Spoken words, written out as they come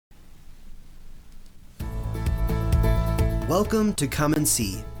Welcome to Come and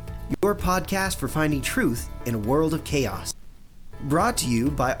See, your podcast for finding truth in a world of chaos. Brought to you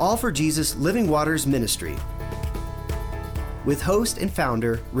by All for Jesus Living Waters Ministry. With host and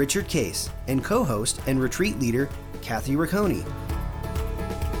founder Richard Case and co-host and retreat leader Kathy Ricconi.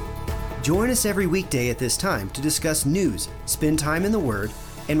 Join us every weekday at this time to discuss news, spend time in the Word,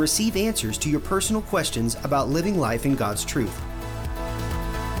 and receive answers to your personal questions about living life in God's truth.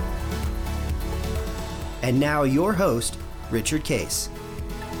 And now your host, Richard Case.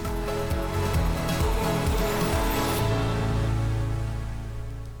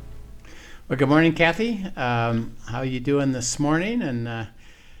 Well, good morning, Kathy. How are you doing this morning? And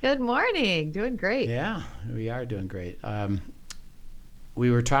good morning. Doing great. Yeah, we are doing great. We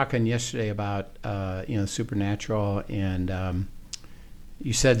were talking yesterday about supernatural, and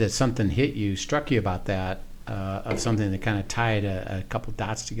you said that something struck you about that, of something that kind of tied a couple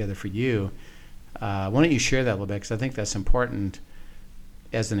dots together for you. Why don't you share that a little bit, because I think that's important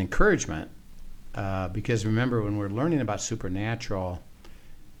as an encouragement, because remember, when we're learning about supernatural,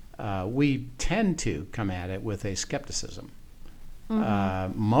 we tend to come at it with a skepticism,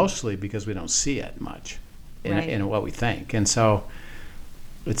 mostly because we don't see it much in what we think. And so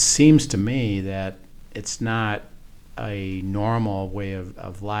it seems to me that it's not a normal way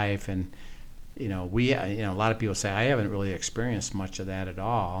of life. And, a lot of people say, I haven't really experienced much of that at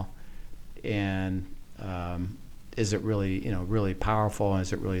all. And is it really, really powerful?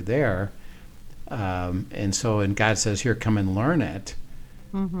 Is it really there? And God says, here, come and learn it.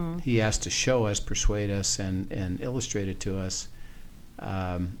 Mm-hmm. He has to show us, persuade us, and illustrate it to us.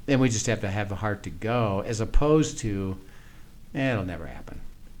 And we just have to have a heart to go, as opposed to, it'll never happen.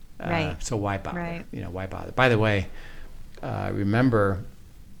 Right. So why bother? Right. Why bother? By the way, remember,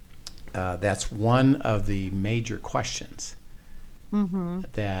 that's one of the major questions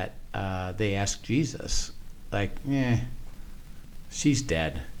that they asked Jesus. Like, she's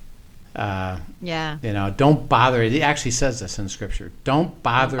dead. Don't bother. It actually says this in Scripture. Don't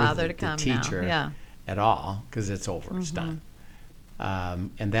bother the teacher at all, because it's over. It's done.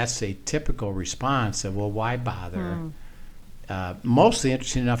 And that's a typical response of, well, why bother? Mostly,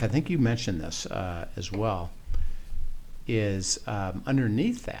 interesting enough, I think you mentioned this as well, is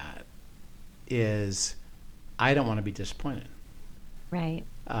underneath that is, I don't want to be disappointed. Right.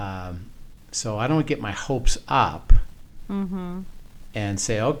 So I don't get my hopes up and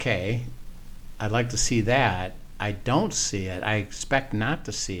say, okay, I'd like to see that. I don't see it. I expect not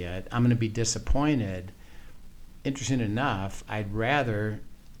to see it. I'm going to be disappointed. Interesting enough, I'd rather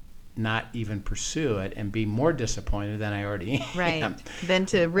not even pursue it and be more disappointed than I already am. Right. Than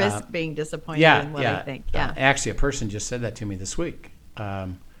to risk being disappointed in what I think. Yeah. Actually, a person just said that to me this week.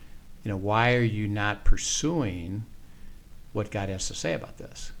 Why are you not pursuing what God has to say about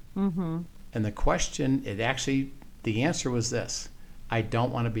this? And the question, the answer was this: I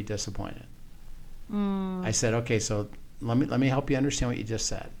don't want to be disappointed. I said, okay, so let me help you understand what you just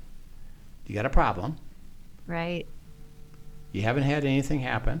said. You got a problem. Right. You haven't had anything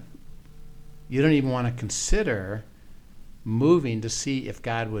happen. You don't even want to consider moving to see if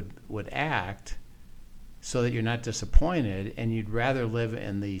God would act so that you're not disappointed, and you'd rather live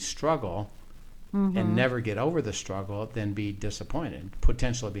in the struggle and never get over the struggle than be disappointed,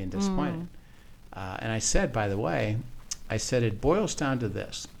 potentially being disappointed. And I said, by the way, it boils down to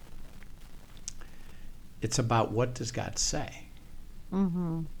this. It's about, what does God say?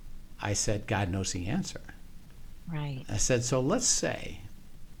 I said, God knows the answer. Right. I said, so let's say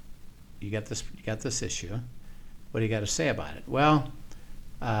you got this issue. What do you got to say about it? Well,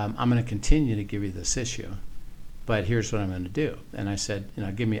 I'm going to continue to give you this issue, but here's what I'm going to do. And I said,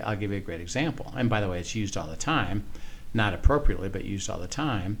 I'll give you a great example. And by the way, it's used all the time, not appropriately, but used all the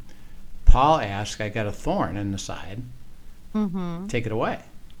time. Paul asked, I got a thorn in the side. Take it away.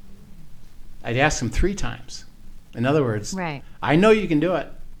 I'd ask him 3 times. In other words, right. I know you can do it.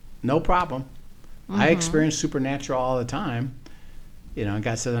 No problem. I experience supernatural all the time. And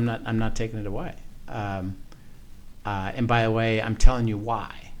God said, I'm not taking it away. And by the way, I'm telling you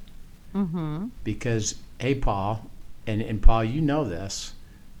why. Because, hey, Paul, and Paul, you know this,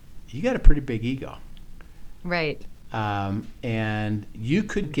 you got a pretty big ego. Right. And you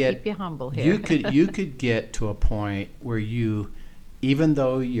could get, keep you humble here. you could get to a point where you, even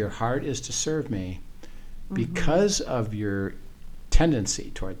though your heart is to serve me, because of your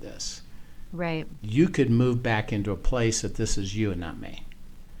tendency toward this, right, you could move back into a place that this is you and not me.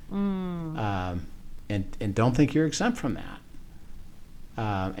 And don't think you're exempt from that.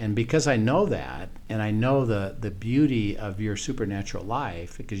 And because I know that, and I know the beauty of your supernatural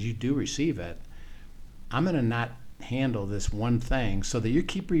life, because you do receive it, I'm going to not handle this one thing so that you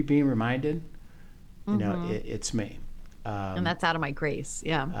keep being reminded, it's me. And that's out of my grace.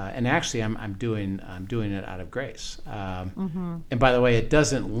 Yeah. And actually, I'm doing it out of grace. And by the way, it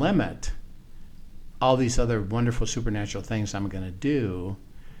doesn't limit all these other wonderful supernatural things I'm going to do.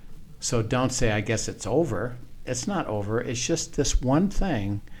 So don't say, I guess it's over. It's not over. It's just this one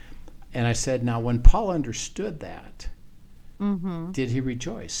thing. And I said, now, when Paul understood that, did he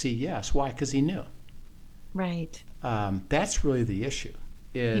rejoice? See, yes. Why? Because he knew. Right. That's really the issue.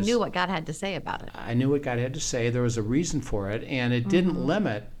 He knew what God had to say about it. I knew what God had to say. There was a reason for it, and it didn't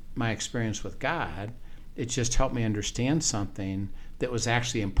limit my experience with God. It just helped me understand something that was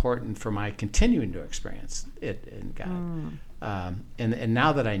actually important for my continuing to experience it in God. And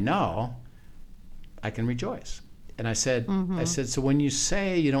now that I know, I can rejoice. And I said, so when you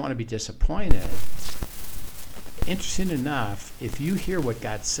say you don't want to be disappointed, interesting enough, if you hear what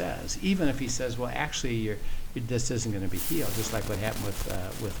God says, even if he says, well, actually, this isn't going to be healed, just like what happened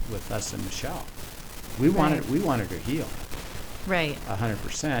with us and Michelle. We wanted her healed. Right.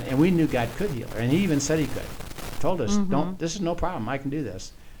 100%. And we knew God could heal her. And he even said he could. Told us, this is no problem. I can do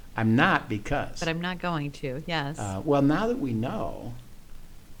this. I'm not because. But I'm not going to, yes. Well, now that we know,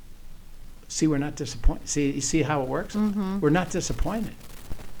 see, we're not disappointed. See, you see how it works? We're not disappointed.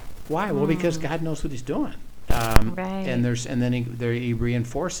 Why? Well, because God knows what he's doing. Right. And then he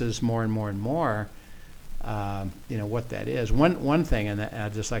reinforces more and more and more, what that is. One thing, and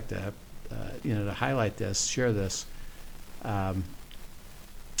I'd just like to, to highlight this, share this.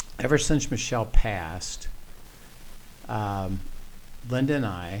 Ever since Michelle passed, Linda and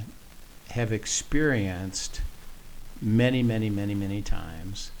I have experienced many, many, many, many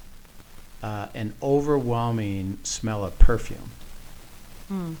times an overwhelming smell of perfume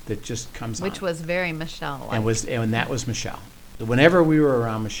that just comes on. Which was very Michelle-like. And that was Michelle. Whenever we were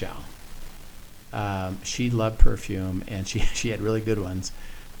around Michelle, she loved perfume, and she had really good ones,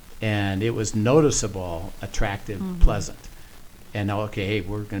 and it was noticeable, attractive, pleasant. And okay, hey,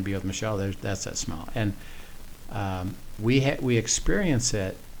 we're going to be with Michelle. That's that smell. And we experience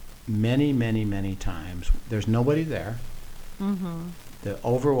it many, many, many times. There's nobody there. The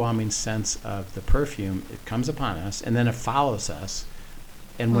overwhelming sense of the perfume, it comes upon us, and then it follows us.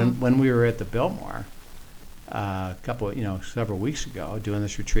 And when we were at the Biltmore several weeks ago doing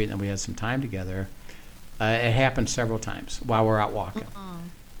this retreat, and we had some time together, it happened several times while we're out walking.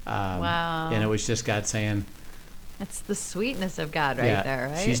 Wow. And it was just God saying, that's the sweetness of God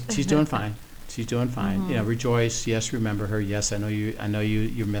there, right? She's doing fine. She's doing fine. Rejoice. Yes, remember her. Yes, I know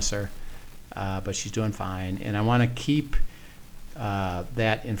you miss her, but she's doing fine. And I want to keep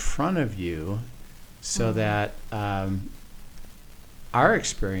that in front of you, so that our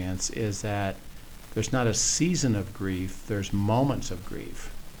experience is that there's not a season of grief. There's moments of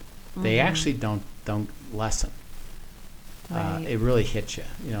grief. They actually don't lessen. Right. It really hits you.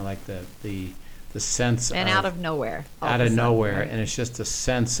 Like the sense and out of nowhere. Out of nowhere, right? And it's just a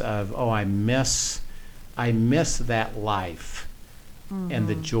sense of, I miss that life and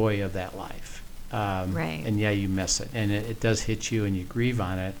the joy of that life. Right. And you miss it, and it does hit you, and you grieve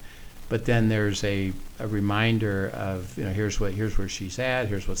on it. But then there's a reminder of, here's where she's at,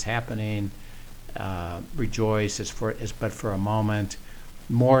 here's what's happening. Rejoice is but for a moment.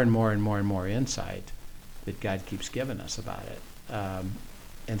 More and more and more and more insight that God keeps giving us about it.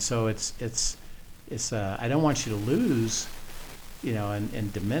 And so it's I don't want you to lose,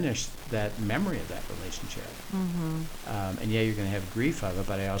 and diminish that memory of that relationship. And you're going to have grief of it,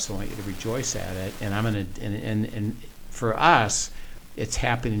 but I also want you to rejoice at it. And I'm going to, and for us, it's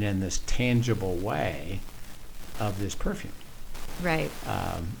happening in this tangible way of this perfume. Right.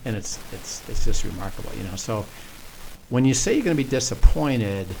 And it's just remarkable, So when you say you're going to be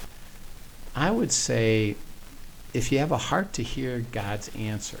disappointed, I would say, if you have a heart to hear God's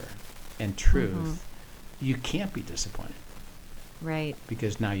answer and truth, you can't be disappointed. Right.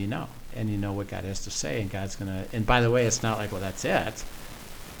 Because now you know, and you know what God has to say, and God's going to, and by the way, it's not like, well, that's it.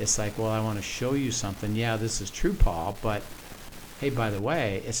 It's like, well, I want to show you something. Yeah, this is true, Paul, but hey, by the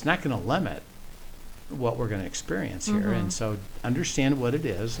way, it's not going to limit what we're going to experience here. And so understand what it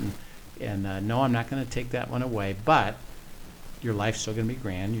is, and no, I'm not going to take that one away, but your life's still going to be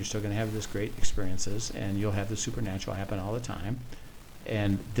grand. You're still going to have this great experiences, and you'll have the supernatural happen all the time.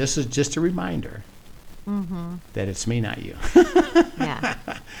 And this is just a reminder that it's me, not you. Yeah.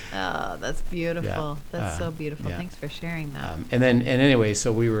 Oh, that's beautiful. Yeah. That's so beautiful. Yeah. Thanks for sharing that. And anyway,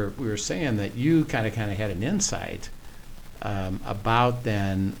 so we were saying that you kind of had an insight about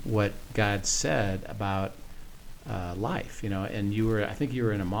then what God said about life, and I think you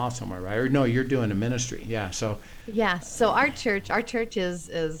were in a mall somewhere, right? Or no, you're doing a ministry. Yeah. So our church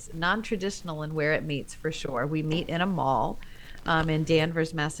is non-traditional in where it meets, for sure. We meet in a mall. in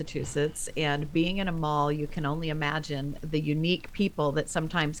Danvers, Massachusetts. And being in a mall, you can only imagine the unique people that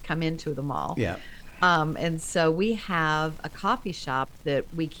sometimes come into the mall. Yeah. And so we have a coffee shop that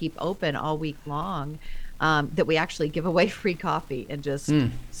we keep open all week long, that we actually give away free coffee and just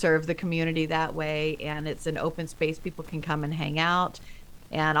serve the community that way. And it's an open space. People can come and hang out.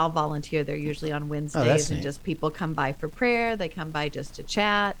 And I'll volunteer there usually on Wednesdays. And just people come by for prayer. They come by just to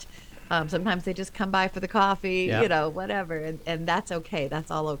chat. Sometimes they just come by for the coffee, whatever. And that's okay.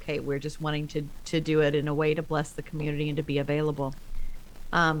 That's all okay. We're just wanting to do it in a way to bless the community and to be available.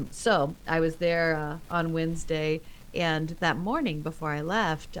 So I was there on Wednesday, and that morning before I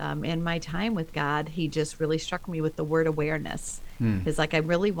left, in my time with God, he just really struck me with the word awareness. It's like, I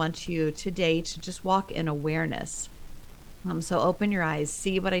really want you today to just walk in awareness. So open your eyes,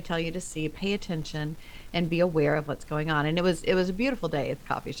 see what I tell you to see, pay attention, and be aware of what's going on. And it was a beautiful day at the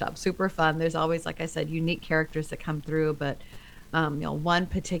coffee shop, super fun. There's always, like I said, unique characters that come through, but one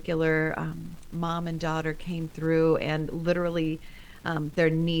particular mom and daughter came through, and literally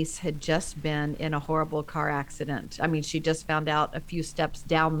their niece had just been in a horrible car accident. I mean, she just found out a few steps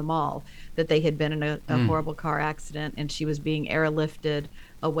down the mall that they had been in a horrible car accident, and she was being airlifted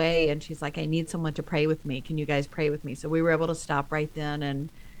away. And she's like, I need someone to pray with me. Can you guys pray with me? So we were able to stop right then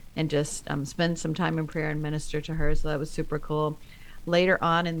and just spend some time in prayer and minister to her. So that was super cool. Later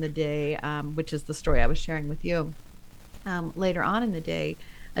on in the day, which is the story I was sharing with you, later on in the day,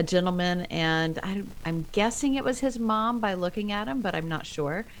 a gentleman, and I'm guessing it was his mom by looking at him, but I'm not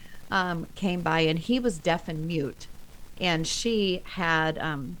sure, came by, and he was deaf and mute. And she had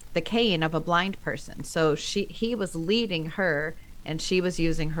the cane of a blind person. So he was leading her, and she was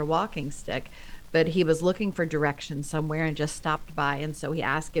using her walking stick. But he was looking for directions somewhere and just stopped by. And so he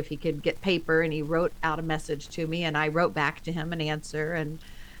asked if he could get paper, and he wrote out a message to me, and I wrote back to him an answer. And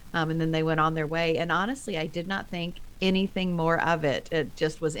then they went on their way. And honestly, I did not think anything more of it. It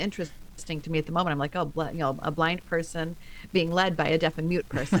just was interesting to me at the moment. I'm like, a blind person being led by a deaf and mute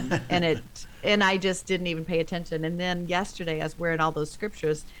person. and I just didn't even pay attention. And then yesterday, as we're in all those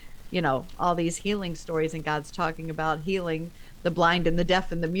scriptures, all these healing stories, and God's talking about healing the blind and the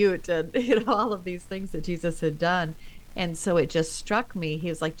deaf and the mute, and all of these things that Jesus had done. And so it just struck me. He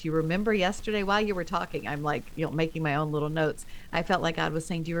was like, do you remember yesterday? While you were talking, I'm like, making my own little notes. I felt like God was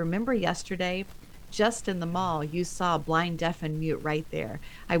saying, do you remember yesterday, just in the mall, you saw blind, deaf, and mute right there.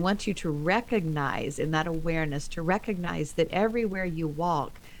 I want you to recognize, in that awareness, to recognize that everywhere you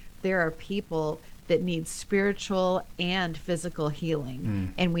walk, there are people that need spiritual and physical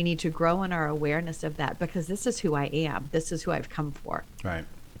healing. And we need to grow in our awareness of that, because this is who I am. This is who I've come for. Right.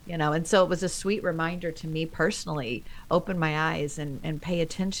 And so it was a sweet reminder to me personally, open my eyes and pay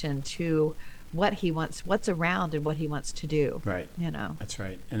attention to what he wants, what's around, and what he wants to do. Right. That's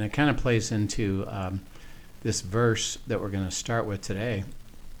right. And it kind of plays into this verse that we're going to start with today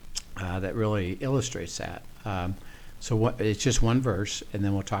that really illustrates that. It's just one verse, and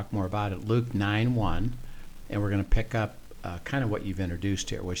then we'll talk more about it. Luke 9:1, and we're going to pick up kind of what you've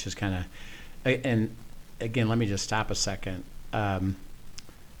introduced here, which is kind of, and again, let me just stop a second.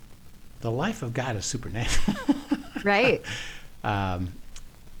 The life of God is supernatural. Right.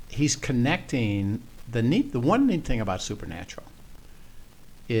 He's connecting. The one neat thing about supernatural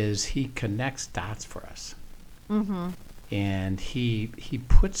is he connects dots for us. And he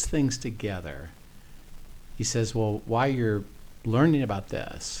puts things together. He says, well, while you're learning about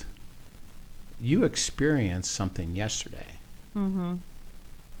this, you experienced something yesterday. Do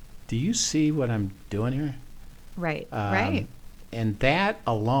you see what I'm doing here? Right. Right. And that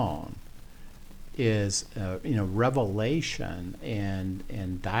alone is, revelation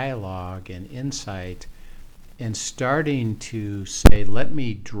and dialogue and insight, and starting to say, let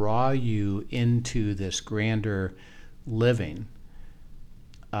me draw you into this grander living.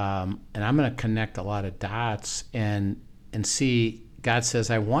 And I'm going to connect a lot of dots and see, God says,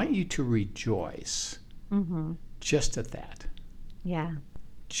 I want you to rejoice just at that. Yeah.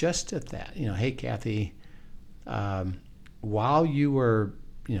 Just at that. Hey, Kathy, while you were,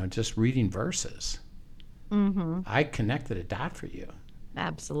 just reading verses, I connected a dot for you.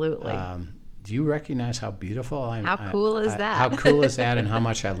 Absolutely. Do you recognize how beautiful I am? How cool is that? How cool is that, and how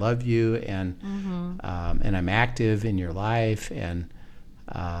much I love you, and I'm active in your life, and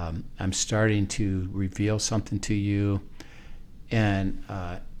I'm starting to reveal something to you. And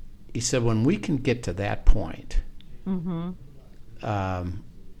he said, when we can get to that point,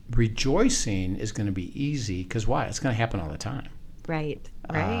 rejoicing is going to be easy, because why? It's going to happen all the time. Right.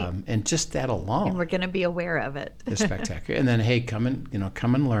 And just that alone, and we're going to be aware of it. is spectacular. And then, hey, come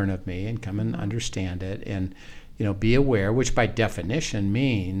and learn of me, and come and understand it, and be aware, which by definition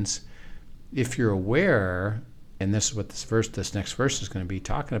means, if you're aware and this is what this next verse is going to be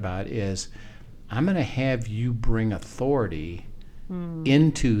talking about, is I'm going to have you bring authority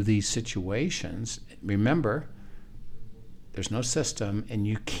into these situations. Remember, there's no system, and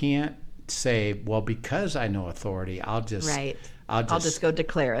you can't say, well, because I know authority, I'll just go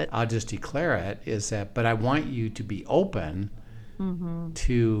declare it. I'll just declare it. Is that? But I want you to be open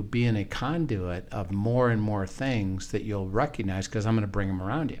to being a conduit of more and more things that you'll recognize, because I'm going to bring them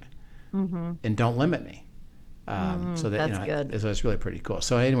around you, and don't limit me. So that That's good. So it's really pretty cool.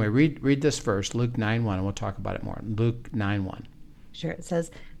 So anyway, read this verse, Luke 9:1, and we'll talk about it more. Luke 9:1. Sure. It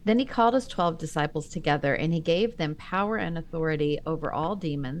says, then he called his 12 disciples together, and he gave them power and authority over all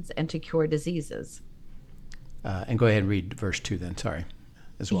demons and to cure diseases. And go ahead and read verse 2 then, sorry,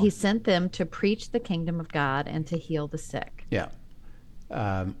 as well. He sent them to preach the kingdom of God and to heal the sick. Yeah.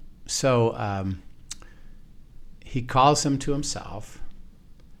 He calls them to himself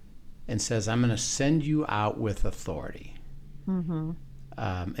and says, I'm going to send you out with authority.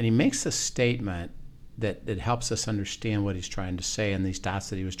 And he makes a statement that helps us understand what he's trying to say, and these dots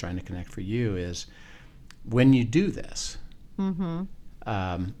that he was trying to connect for you is, when you do this,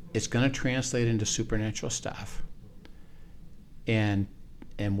 it's going to translate into supernatural stuff. And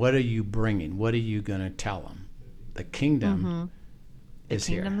what are you bringing? What are you going to tell them? The kingdom is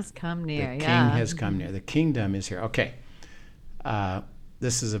here. The kingdom has come near. The king has come near. The kingdom is here. Okay.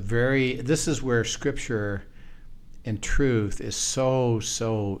 This is where Scripture and truth is so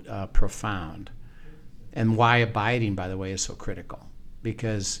profound, and why abiding, by the way, is so critical.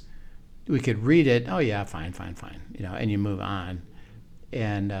 Because we could read it, oh yeah, fine, and you move on.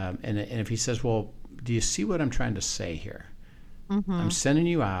 And if he says, well, do you see what I'm trying to say here? I'm sending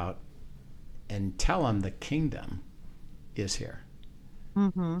you out, and tell them the kingdom is here.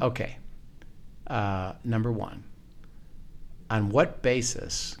 Okay. Number one, on what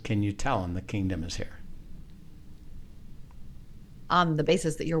basis can you tell them the kingdom is here? On the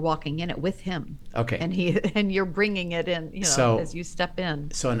basis that you're walking in it with him. Okay. And you're bringing it in, as you step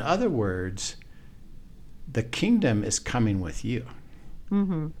in. So in other words, the kingdom is coming with you.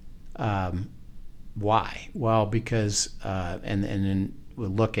 Why? Well, because, and then we'll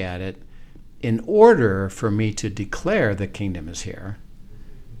look at it, in order for me to declare the kingdom is here,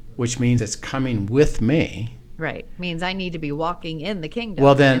 which means it's coming with me. Right. Means I need to be walking in the kingdom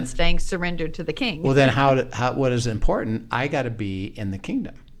and staying surrendered to the king. Well, then what is important? I got to be in the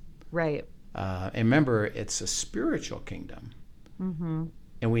kingdom. Right. And remember, it's a spiritual kingdom.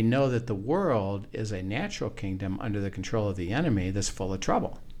 And we know that the world is a natural kingdom under the control of the enemy that's full of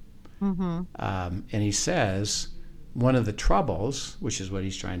trouble. And he says one of the troubles, which is what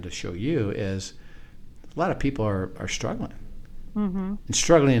he's trying to show you, is a lot of people are struggling. And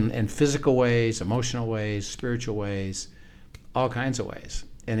struggling in physical ways, emotional ways, spiritual ways, all kinds of ways.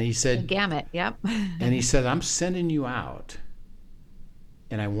 And he said, the gamut, yep. And he said, I'm sending you out,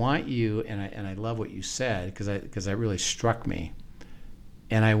 and I want you, and I love what you said, because that really struck me.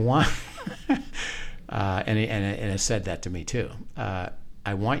 And I want, and it said that to me too.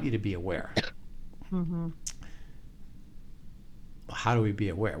 I want you to be aware. How do we be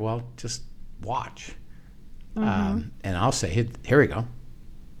aware? Well, just watch. And I'll say, here we go.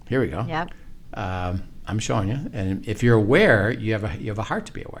 Yep. I'm showing you, and if you're aware, you have a heart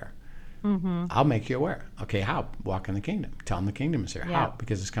to be aware. I'll make you aware. Okay, how? Walk in the kingdom. Tell them the kingdom is here. Yep. How?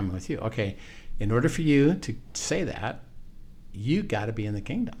 Because it's coming with you. Okay, in order for you to say that, you got to be in the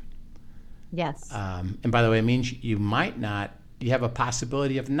kingdom. Yes. And by the way, it means you have a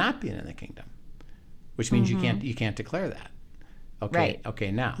possibility of not being in the kingdom, which means you can't declare that. Okay. Right.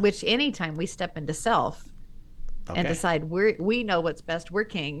 Okay. Now, which anytime we step into self and decide we know what's best, we're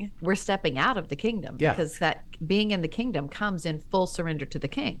king, we're stepping out of the kingdom. Yeah. Because that being in the kingdom comes in full surrender to the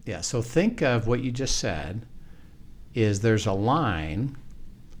king. Yeah. So think of what you just said. Is there's a line.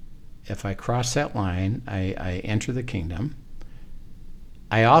 If I cross that line, I enter the kingdom.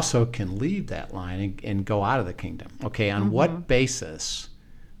 I also can leave that line and go out of the kingdom. Okay, on what basis?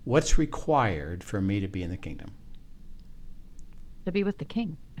 What's required for me to be in the kingdom? To be with the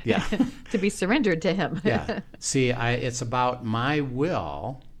king. Yeah. To be surrendered to him. Yeah. See, it's about my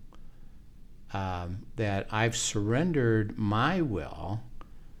will, that I've surrendered my will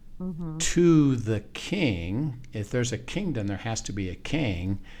to the king. If there's a kingdom, there has to be a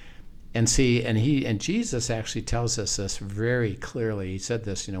king. And see, and Jesus actually tells us this very clearly. He said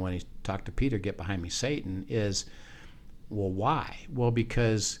this, when he talked to Peter, "Get behind me, Satan." Is, well, why? Well,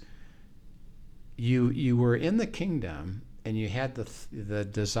 because you were in the kingdom and you had the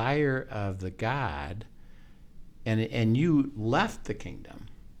desire of the God, and you left the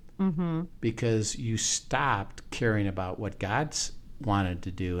kingdom because you stopped caring about what God's wanted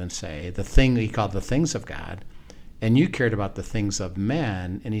to do and say, the thing he called the things of God. and you cared about the things of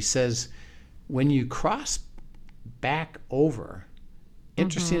men. And he says, when you cross back over,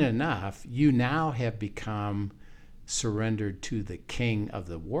 interesting enough, you now have become surrendered to the King of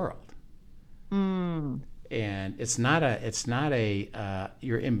the world. And it's not a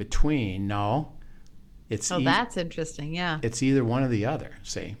you're in between. No, it's that's interesting. Yeah, it's either one or the other.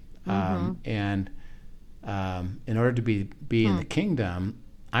 See, and in order to be in the kingdom,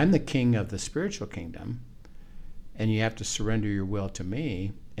 I'm the king of the spiritual kingdom, and you have to surrender your will to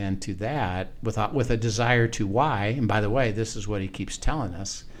me, and to that with a desire to why. And by the way, this is what he keeps telling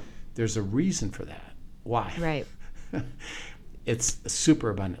us. There's a reason for that. Why? Right. It's a super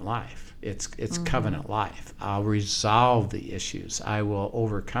abundant life. It's covenant life. I'll resolve the issues. I will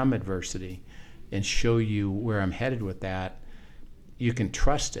overcome adversity and show you where I'm headed with that. You can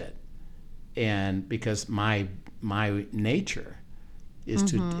trust it. And because my nature is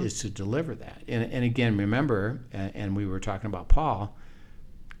to deliver that. And again, remember, and we were talking about Paul,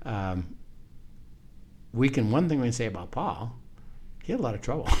 one thing we can say about Paul, he had a lot of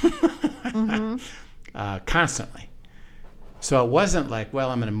trouble. Constantly. So it wasn't like,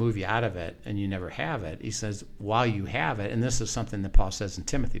 well, I'm going to move you out of it and you never have it. He says, while you have it, and this is something that Paul says in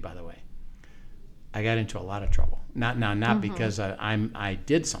Timothy, by the way, I got into a lot of trouble. Not because I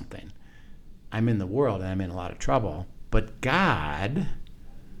did something. I'm in the world and I'm in a lot of trouble, but God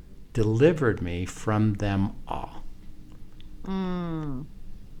delivered me from them all. And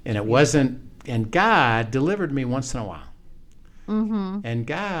it wasn't, and God delivered me once in a while. And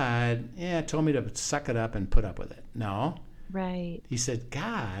God, told me to suck it up and put up with it. No. Right. He said,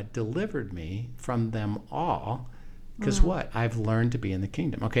 God delivered me from them all because what? I've learned to be in the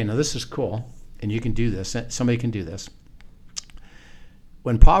kingdom. Okay, now this is cool, and you can do this. Somebody can do this.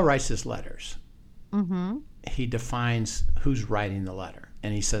 When Paul writes his letters, he defines who's writing the letter,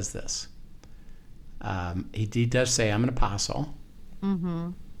 and he says this. He does say, I'm an apostle,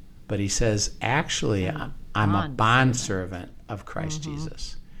 but he says, actually, I'm a bondservant of Christ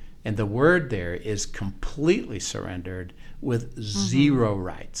Jesus. And the word there is completely surrendered with zero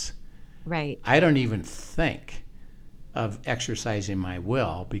rights. Right. I don't even think of exercising my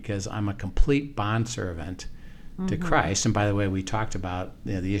will because I'm a complete bondservant to Christ. And by the way, we talked about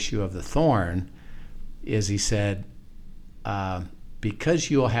the issue of the thorn. Is he said,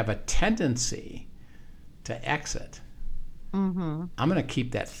 because you'll have a tendency to exit, I'm going to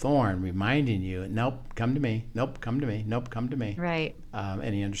keep that thorn reminding you, nope, come to me, nope, come to me, nope, come to me. Right.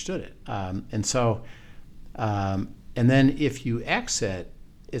 And he understood it. And so, and then if you exit,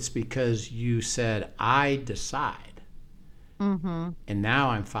 it's because you said, I decide. And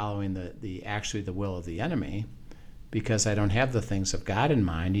now I'm following the will of the enemy because I don't have the things of God in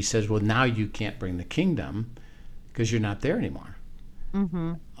mind. He says, well, now you can't bring the kingdom because you're not there anymore.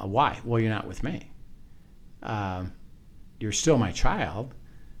 Why? Well, you're not with me. You're still my child,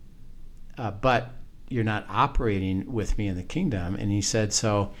 but you're not operating with me in the kingdom. And he said,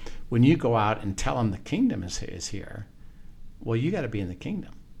 so when you go out and tell them the kingdom is here, well, you got to be in the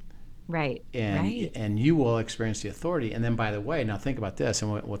kingdom. Right. And you will experience the authority. And then, by the way, now think about this,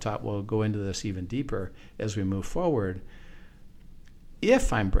 and we'll go into this even deeper as we move forward.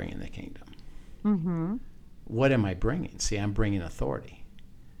 If I'm bringing the kingdom, what am I bringing? See, I'm bringing authority.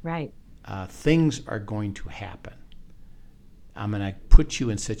 Right. Things are going to happen. I'm going to put you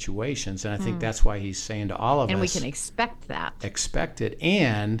in situations, and I think that's why he's saying to all of us. And we can expect that. Expect it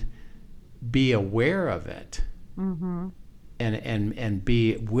and be aware of it, and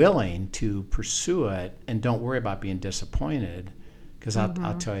be willing to pursue it, and don't worry about being disappointed, because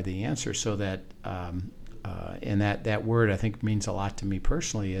I'll tell you the answer. So that, and that word I think means a lot to me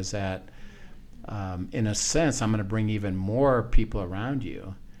personally, is that in a sense I'm going to bring even more people around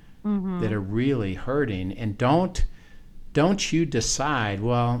you that are really hurting, and don't you decide,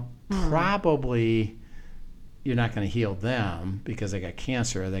 well, probably you're not going to heal them because they got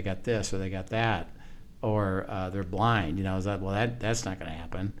cancer or they got this or they got that or they're blind. Is that, well, that's not going to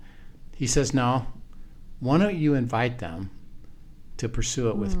happen. He says, no, why don't you invite them to pursue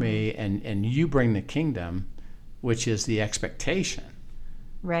it with me, and you bring the kingdom, which is the expectation.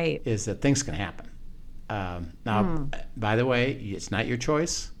 Right. Is that things can happen. Now, by the way, it's not your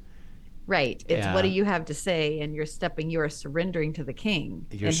choice. Right. It's what do you have to say, and you are surrendering to the king.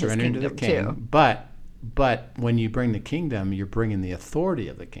 You're surrendering to the king. Too. But when you bring the kingdom, you're bringing the authority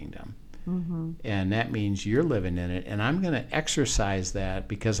of the kingdom. And that means you're living in it. And I'm going to exercise that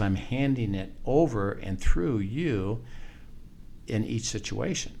because I'm handing it over and through you in each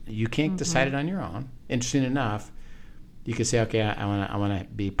situation. You can't decide it on your own. Interesting enough, you could say, okay, I want to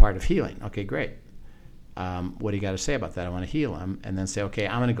be part of healing. Okay, great. What do you got to say about that? I want to heal him. And then say, okay,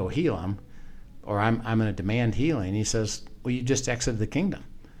 I'm going to go heal him. or I'm going to demand healing. He says, well, you just exited the kingdom.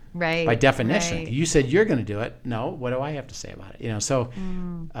 Right. By definition. Right. You said you're going to do it. No, what do I have to say about it? So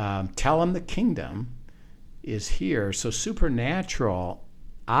tell him the kingdom is here. So supernatural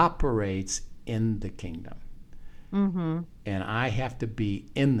operates in the kingdom. Mm-hmm. And I have to be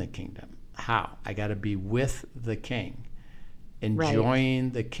in the kingdom. How? I got to be with the king,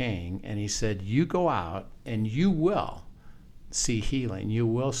 enjoying the king. And he said, you go out and you will see healing. You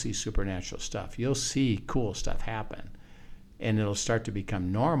will see supernatural stuff. You'll see cool stuff happen. And it'll start to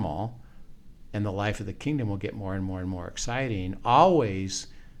become normal, and the life of the kingdom will get more and more and more exciting, always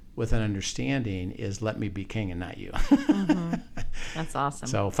with an understanding is let me be king and not you. Mm-hmm. That's awesome.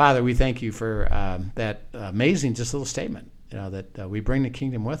 So, Father, we thank you for that amazing just little statement, that we bring the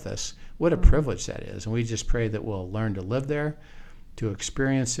kingdom with us. What a privilege that is. And we just pray that we'll learn to live there, to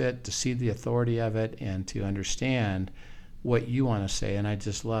experience it, to see the authority of it, and to understand what you want to say. And I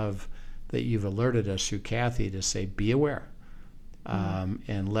just love that you've alerted us through Kathy to say, be aware.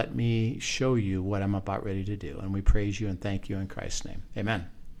 And let me show you what I'm about ready to do. And we praise you and thank you in Christ's name. Amen.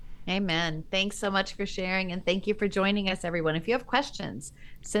 Amen. Thanks so much for sharing, and thank you for joining us, everyone. If you have questions,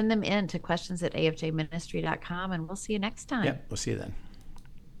 send them in to questions@afjministry.com, and we'll see you next time. Yep, we'll see you then.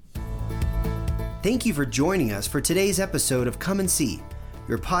 Thank you for joining us for today's episode of Come and See,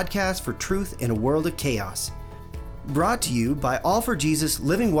 your podcast for truth in a world of chaos. Brought to you by All for Jesus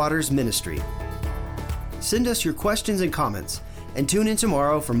Living Waters Ministry. Send us your questions and comments, and tune in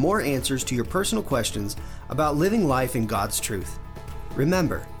tomorrow for more answers to your personal questions about living life in God's truth.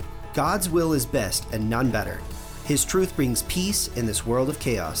 Remember, God's will is best and none better. His truth brings peace in this world of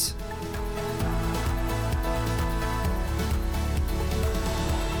chaos.